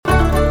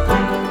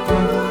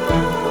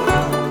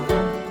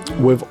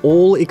We've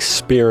all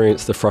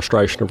experienced the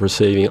frustration of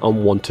receiving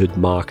unwanted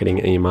marketing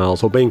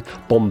emails or being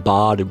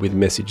bombarded with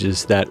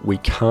messages that we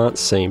can't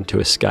seem to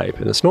escape.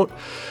 And it's not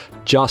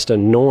just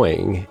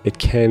annoying, it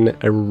can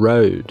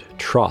erode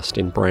trust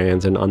in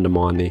brands and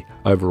undermine the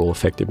overall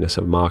effectiveness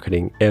of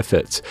marketing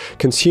efforts.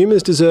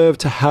 Consumers deserve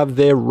to have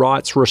their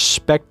rights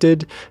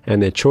respected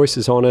and their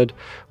choices honoured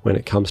when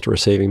it comes to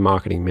receiving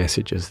marketing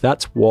messages.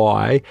 That's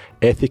why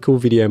ethical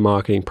video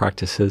marketing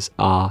practices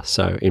are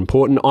so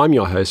important. I'm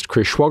your host,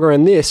 Chris Schwager,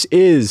 and this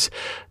is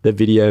the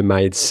Video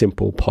Made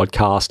Simple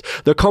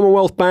podcast. The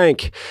Commonwealth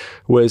Bank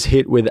was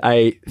hit with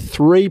a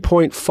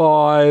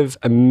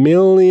 $3.5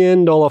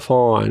 million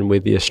fine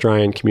with the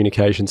Australian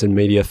Communications and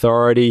Media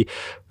Authority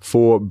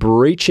for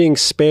breaching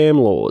spam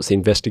laws. The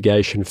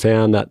investigation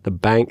found that the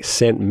bank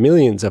sent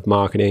millions of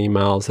marketing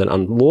emails that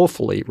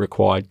unlawfully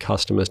required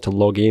customers to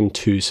log in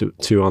to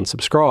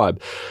unsubscribe.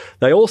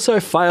 They also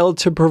failed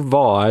to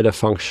provide a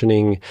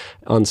functioning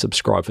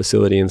unsubscribe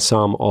facility in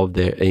some of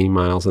their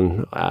emails,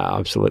 and I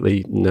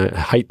absolutely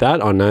hate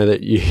that. I know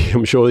that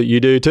I'm sure that you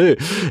do too.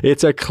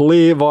 It's a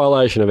clear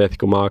violation of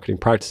ethical marketing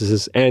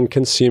practices and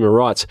consumer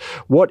rights.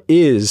 What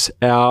is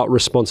our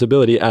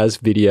responsibility as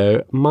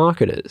video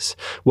marketers?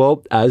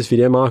 Well, as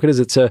video marketers,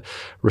 it's a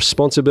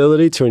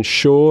responsibility to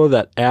ensure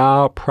that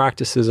our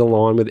practices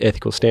align with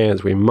ethical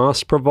standards. We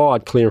must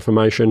provide clear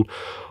information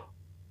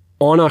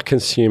on our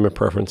consumer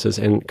preferences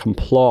and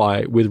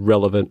comply with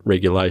relevant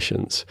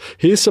regulations.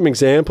 Here's some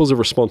examples of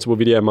responsible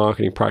video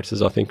marketing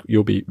practices I think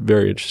you'll be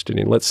very interested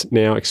in. Let's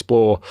now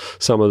explore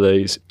some of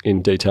these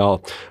in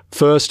detail.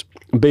 First,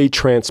 be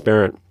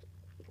transparent.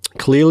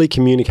 Clearly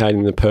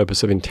communicating the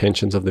purpose of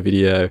intentions of the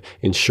video,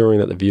 ensuring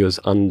that the viewers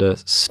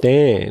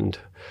understand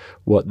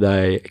what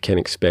they can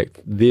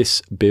expect.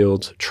 This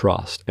builds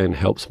trust and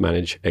helps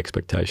manage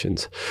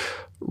expectations.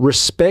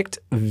 Respect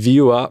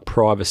viewer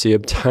privacy.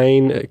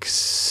 Obtain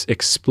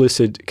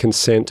explicit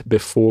consent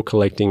before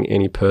collecting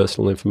any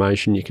personal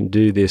information. You can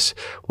do this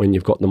when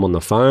you've got them on the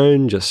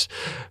phone. Just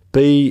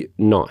be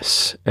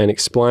nice and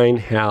explain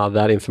how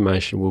that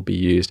information will be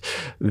used.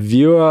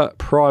 Viewer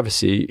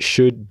privacy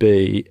should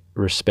be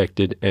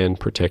respected and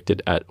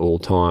protected at all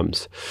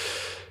times.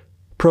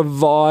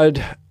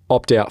 Provide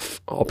opt-out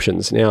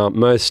options. Now,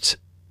 most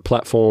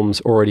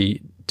platforms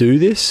already do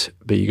this,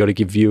 but you got to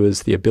give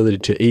viewers the ability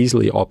to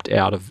easily opt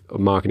out of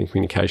marketing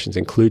communications.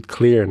 Include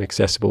clear and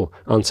accessible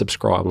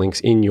unsubscribe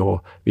links in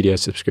your video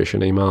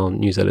subscription, email,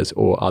 newsletters,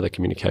 or other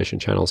communication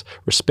channels.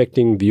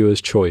 Respecting viewers'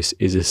 choice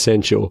is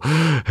essential.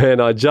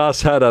 And I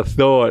just had a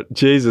thought,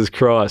 Jesus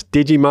Christ,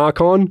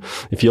 Digimarcon,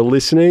 if you're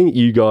listening,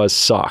 you guys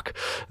suck.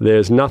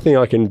 There's nothing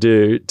I can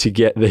do to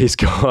get these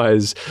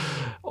guys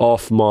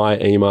off my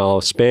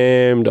email.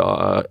 Spammed,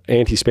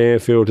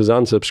 anti-spam filters,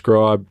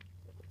 unsubscribe.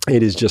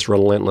 It is just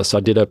relentless. I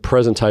did a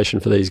presentation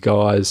for these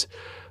guys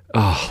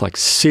like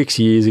 6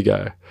 years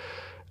ago,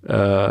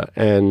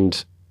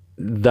 and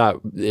that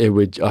it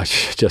would I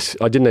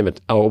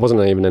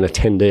wasn't even an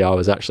attendee. I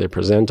was actually a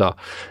presenter,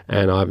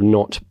 and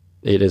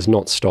it has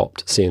not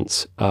stopped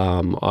since.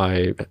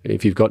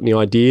 If you've got any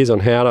ideas on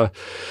how to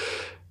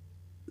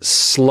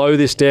slow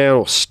this down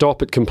or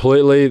stop it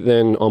completely,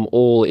 then I'm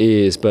all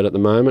ears. But at the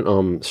moment,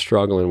 I'm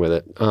struggling with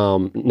it.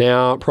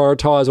 Now,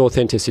 prioritize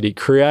authenticity.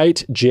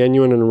 Create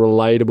genuine and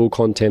relatable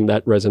content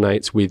that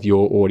resonates with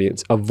your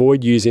audience.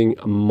 Avoid using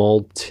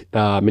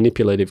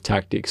manipulative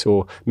tactics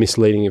or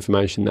misleading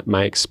information that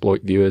may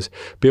exploit viewers.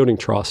 Building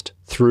trust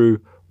through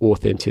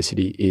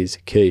authenticity is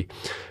key.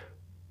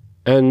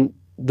 And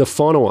the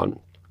final one,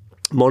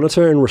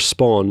 monitor and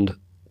respond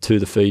to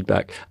the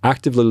feedback.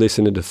 Actively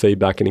listening to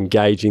feedback and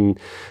engaging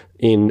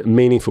in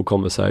meaningful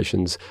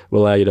conversations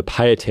will allow you to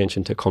pay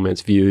attention to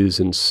comments, views,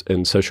 and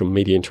social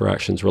media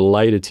interactions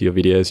related to your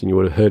videos. And you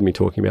would have heard me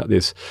talking about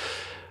this,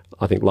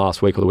 I think,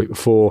 last week or the week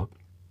before.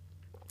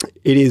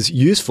 It is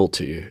useful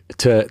to you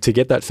to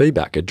get that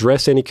feedback.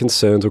 Address any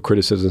concerns or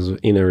criticisms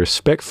in a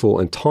respectful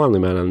and timely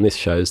manner. And this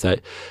shows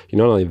that you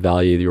not only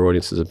value your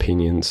audience's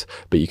opinions,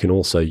 but you can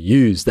also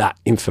use that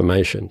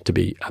information to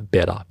be a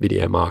better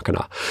video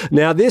marketer.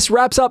 Now, this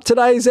wraps up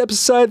today's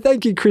episode.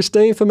 Thank you,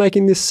 Christine, for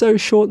making this so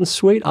short and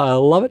sweet. I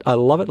love it. I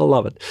love it. I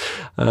love it.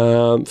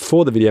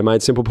 For the Video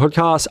Made Simple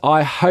podcast,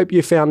 I hope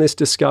you found this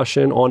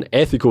discussion on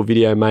ethical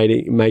video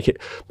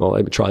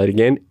let me try that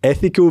again.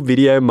 Ethical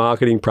video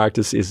marketing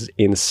practice is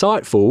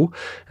insightful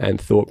and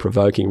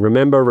thought-provoking.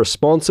 Remember,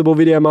 responsible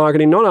video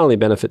marketing not only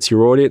benefits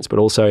your audience, but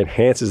also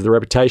enhances the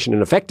reputation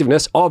and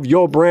effectiveness of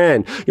your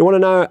brand. You want to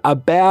know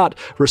about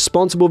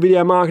responsible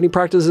video marketing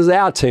practices?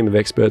 Our team of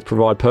experts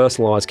provide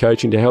personalized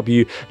coaching to help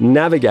you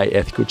navigate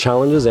ethical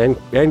challenges and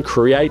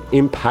create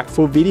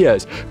impactful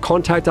videos.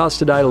 Contact us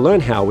today to learn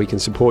how we can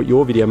support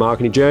your video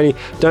marketing journey.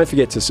 Don't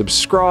forget to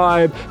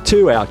subscribe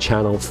to our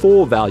channel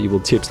for valuable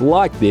tips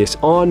like this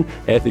on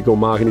ethical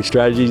marketing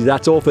strategies.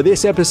 That's all for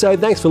this episode.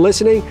 Thanks for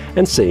listening,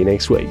 and see you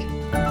next week.